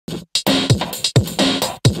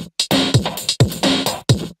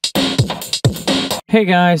Hey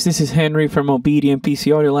guys, this is Henry from OBEDIA and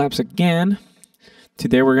PC Audio Labs again.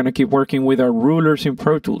 Today we're going to keep working with our rulers in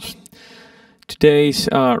Pro Tools. Today's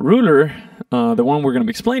ruler, the one we're going to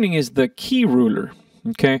be explaining, is the key ruler.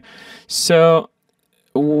 Okay, so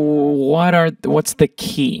what's the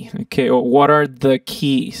key? Okay, or what are the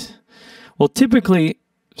keys? Well, typically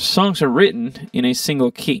songs are written in a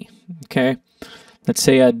single key. Okay, let's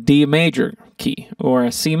say a D major key or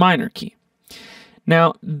a C minor key.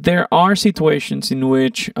 Now, there are situations in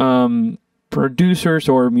which producers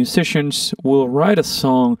or musicians will write a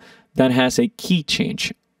song that has a key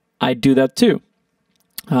change. I do that too.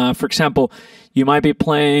 For example, you might be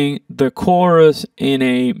playing the chorus in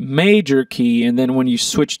a major key, and then when you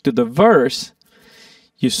switch to the verse,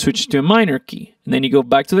 you switch to a minor key. And then you go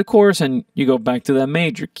back to the chorus and you go back to that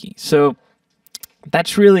major key. So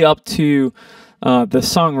that's really up to the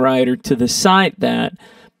songwriter to decide that.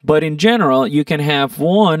 But in general, you can have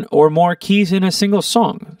one or more keys in a single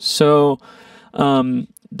song. So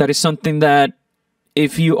that is something that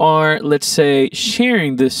if you are, let's say,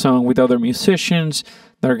 sharing this song with other musicians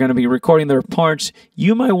that are going to be recording their parts,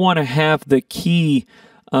 you might want to have the key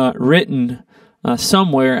written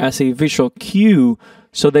somewhere as a visual cue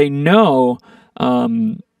so they know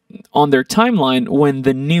on their timeline when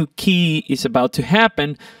the new key is about to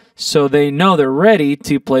happen, so they know they're ready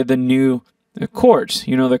to play the new chords,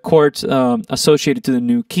 the chords associated to the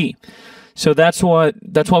new key. So that's why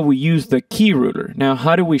we use the key ruler. Now,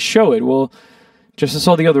 how do we show it? Well, just as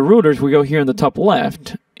all the other rulers, we go here in the top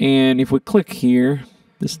left, and if we click here,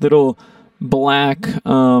 this little black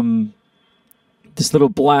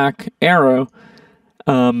arrow,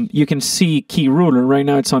 you can see key ruler. Right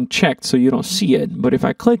now it's unchecked, so you don't see it. But if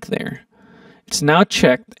I click there, it's now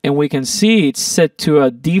checked, and we can see it's set to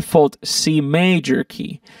a default C major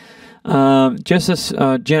key. Just as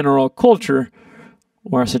a general culture,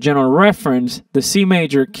 or as a general reference, the C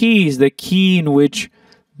major key is the key in which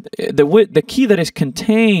the key that is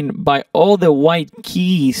contained by all the white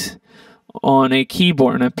keys on a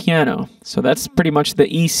keyboard and a piano. So that's pretty much the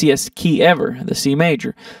easiest key ever, the C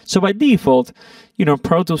major. So by default,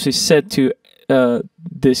 Pro Tools is set to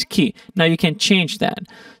this key. Now you can change that.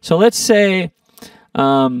 So let's say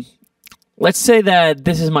that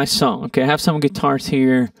this is my song. Okay, I have some guitars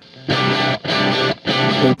here.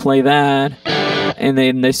 They play that, and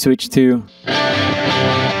then they switch to.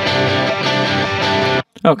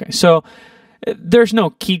 Okay, so there's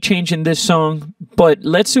no key change in this song, but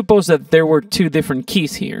let's suppose that there were two different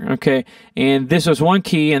keys here. Okay, and this was one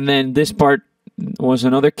key, and then this part was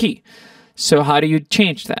another key. So how do you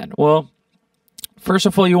change that? Well, first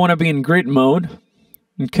of all, you want to be in grid mode.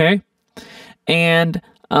 Okay, and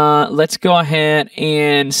let's go ahead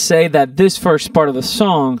and say that this first part of the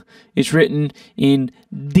song is written in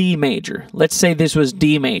D major. Let's say this was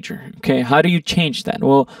D major. Okay, how do you change that?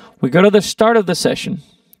 Well, we go to the start of the session.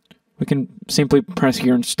 We can simply press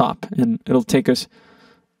here and stop, and it'll take us,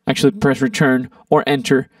 actually press return or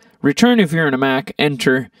enter. Return if you're in a Mac,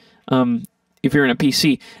 enter if you're in a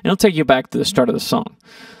PC, and it'll take you back to the start of the song,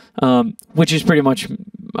 which is pretty much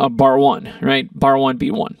bar one, right? Bar one,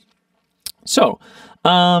 beat one. So,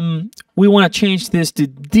 we want to change this to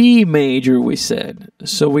D major, we said.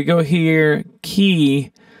 So we go here,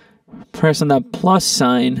 key, press on that plus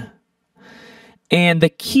sign, and the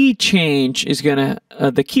key change is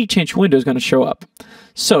the key change window is gonna show up.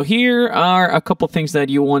 So here are a couple things that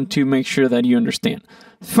you want to make sure that you understand.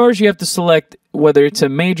 First, you have to select whether it's a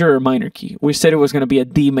major or minor key. We said it was gonna be a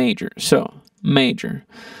D major, so major.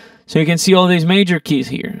 So you can see all these major keys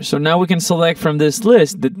here. So now we can select from this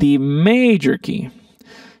list the D major key.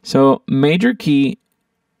 So major key,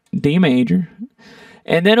 D major,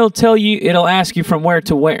 and then it'll ask you from where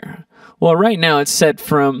to where. Well, right now it's set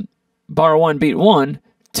from bar one, beat one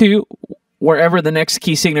to wherever the next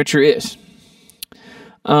key signature is.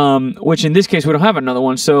 Which in this case we don't have another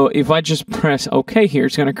one. So if I just press OK here,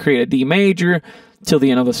 it's going to create a D major till the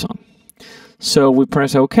end of the song. So we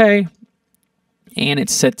press OK, and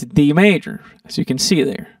it's set to D major, as you can see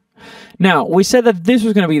there. Now, we said that this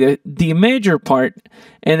was going to be the D major part,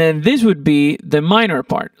 and then this would be the minor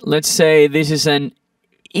part. Let's say this is an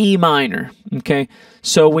E minor, okay?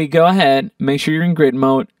 So we go ahead, make sure you're in grid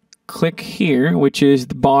mode, click here, which is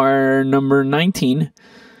the bar number 19,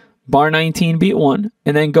 bar 19, beat 1,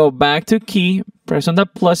 and then go back to key, press on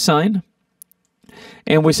that plus sign,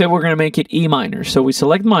 and we said we're going to make it E minor. So we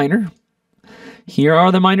select minor. Here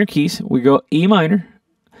are the minor keys. We go E minor.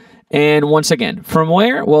 And once again, from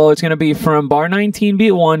where? Well, it's going to be from bar 19,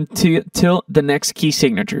 beat 1 till the next key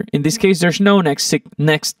signature. In this case, there's no next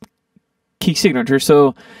key signature,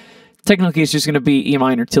 so technically it's just going to be E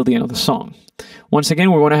minor till the end of the song. Once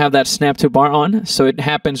again, we want to have that snap to bar on, so it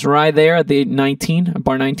happens right there at the 19,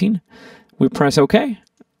 bar 19. We press OK,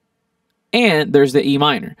 and there's the E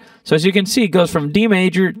minor. So as you can see, it goes from D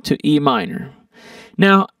major to E minor.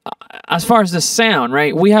 Now, as far as the sound,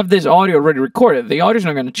 right, we have this audio already recorded. The audio's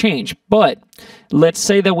not going to change, but let's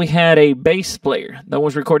say that we had a bass player that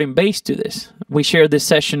was recording bass to this. We shared this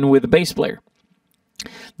session with the bass player.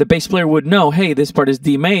 The bass player would know, hey, this part is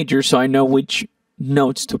D major, so I know which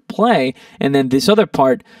notes to play, and then this other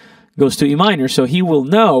part goes to E minor, so he will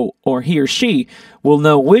know, or he or she will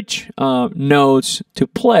know which notes to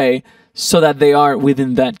play so that they are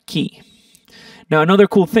within that key. Now, another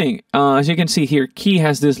cool thing, as you can see here, key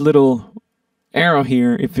has this little arrow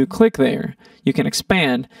here. If you click there, you can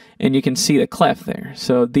expand, and you can see the clef there.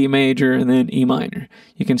 So D major and then E minor.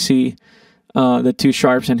 You can see the two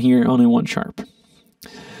sharps, and here only one sharp.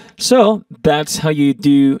 So that's how you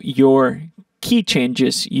do your key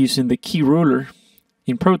changes using the key ruler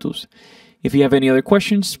in Pro Tools. If you have any other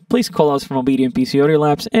questions, please call us from OBEDIA and PC Audio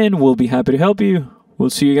Labs, and we'll be happy to help you. We'll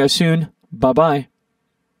see you guys soon. Bye-bye.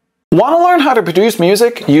 Want to learn how to produce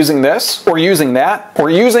music using this, or using that, or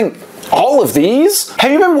using all of these?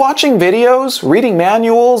 Have you been watching videos, reading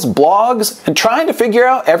manuals, blogs, and trying to figure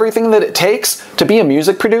out everything that it takes to be a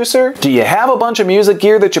music producer? Do you have a bunch of music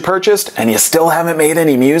gear that you purchased and you still haven't made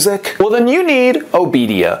any music? Well, then you need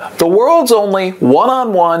OBEDIA, the world's only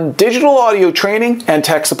one-on-one digital audio training and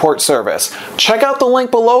tech support service. Check out the link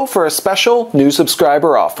below for a special new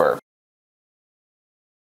subscriber offer.